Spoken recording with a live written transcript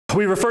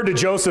We referred to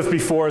Joseph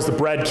before as the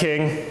bread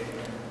king,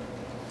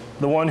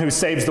 the one who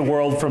saves the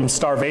world from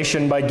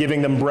starvation by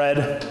giving them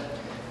bread.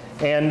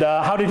 And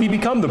how did he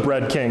become the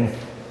bread king?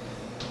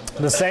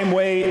 The same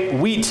way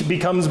wheat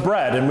becomes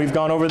bread, and we've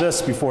gone over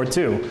this before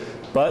too.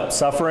 But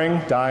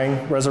suffering,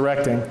 dying,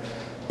 resurrecting.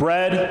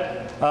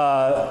 Bread,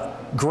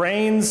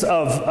 grains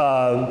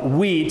of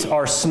wheat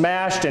are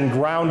smashed and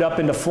ground up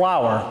into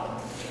flour.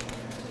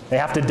 They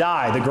have to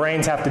die. The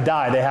grains have to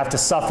die. They have to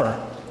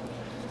suffer.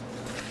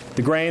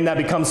 The grain that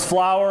becomes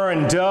flour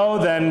and dough,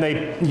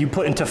 then you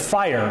put into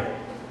fire.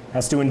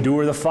 Has to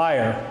endure the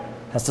fire.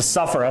 Has to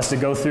suffer. Has to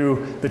go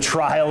through the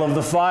trial of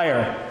the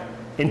fire.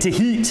 Into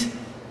heat.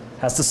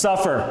 Has to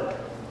suffer.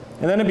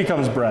 And then it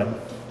becomes bread.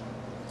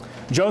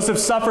 Joseph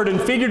suffered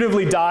and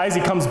figuratively dies.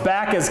 He comes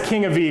back as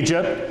king of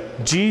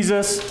Egypt.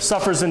 Jesus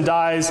suffers and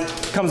dies,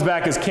 comes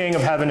back as king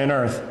of heaven and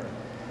earth.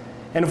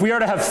 And if we are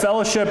to have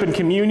fellowship and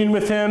communion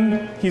with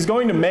him, he's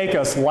going to make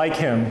us like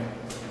him,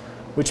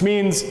 which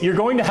means you're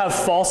going to have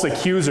false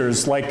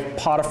accusers like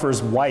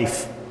Potiphar's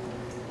wife.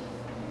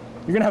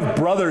 You're going to have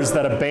brothers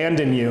that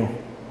abandon you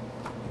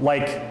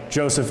like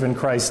Joseph and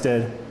Christ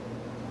did.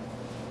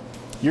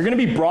 You're going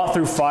to be brought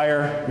through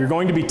fire. You're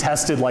going to be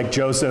tested like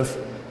Joseph.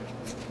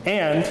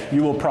 And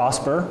you will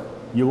prosper.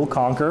 You will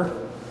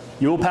conquer.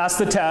 You will pass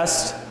the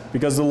test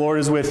because the Lord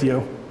is with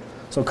you.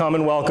 So come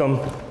and welcome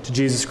to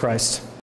Jesus Christ.